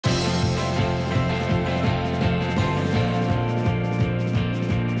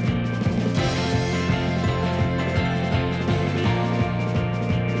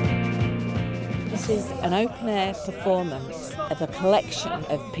An open-air performance of a collection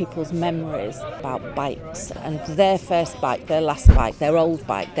of people's memories about bikes and their first bike, their last bike, their old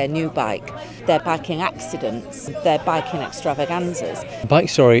bike, their new bike, their biking accidents, their biking extravaganzas. Bike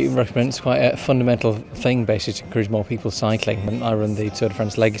story represents quite a fundamental thing basically to encourage more people cycling. And I run the Tour de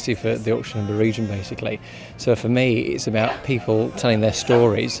France Legacy for the Yorkshire and the region basically. So for me it's about people telling their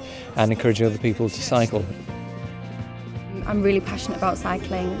stories and encouraging other people to cycle. I'm really passionate about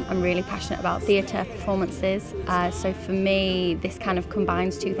cycling. I'm really passionate about theatre performances. So for me, this kind of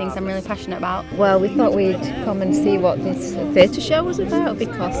combines two things I'm really passionate about. Well, we thought we'd come and see what this theatre show was about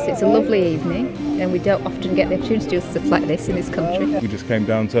because it's a lovely evening and we don't often get the opportunity to do stuff like this in this country. We just came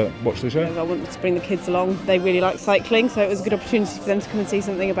down to watch the show. I wanted to bring the kids along. They really like cycling, so it was a good opportunity for them to come and see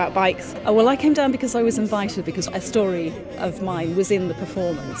something about bikes. Oh, well, I came down because I was invited because a story of mine was in the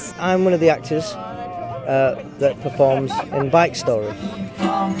performance. I'm one of the actors that performs in Bike Story.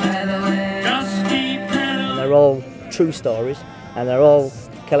 And they're all true stories and they're all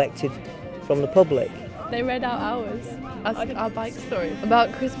collected from the public. They read out ours, our bike story,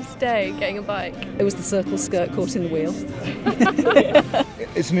 about Christmas Day getting a bike. It was the circle skirt caught in the wheel.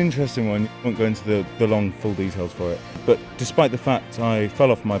 It's an interesting one. I won't go into the long full details for it. But despite the fact I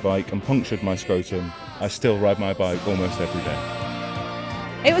fell off my bike and punctured my scrotum, I still ride my bike almost every day.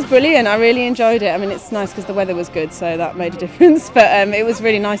 It was brilliant. I really enjoyed it. I mean, it's nice because the weather was good, so that made a difference. But it was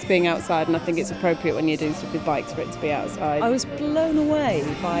really nice being outside, and I think it's appropriate when you do stuff with bikes for it to be outside. I was blown away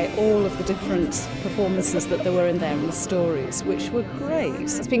by all of the different performances that there were in there and the stories, which were great.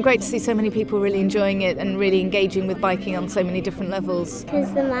 It's been great to see so many people really enjoying it and really engaging with biking on so many different levels.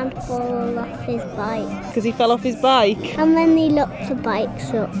 Because the man fell off his bike. Because he fell off his bike. And then he locked the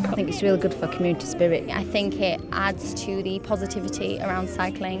bikes up. I think it's really good for community spirit. I think it adds to the positivity around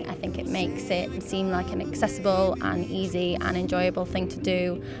cycling. I think it makes it seem like an accessible and easy and enjoyable thing to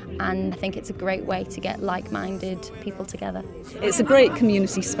do, and I think it's a great way to get like-minded people together. It's a great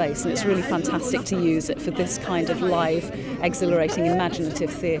community space and it's really fantastic to use it for this kind of live, exhilarating, imaginative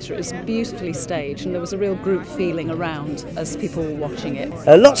theatre. It was beautifully staged and there was a real group feeling around as people were watching it.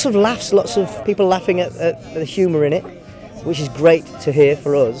 Lots of laughs, lots of people laughing at the humour in it, which is great to hear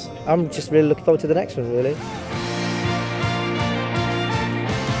for us. I'm just really looking forward to the next one, really.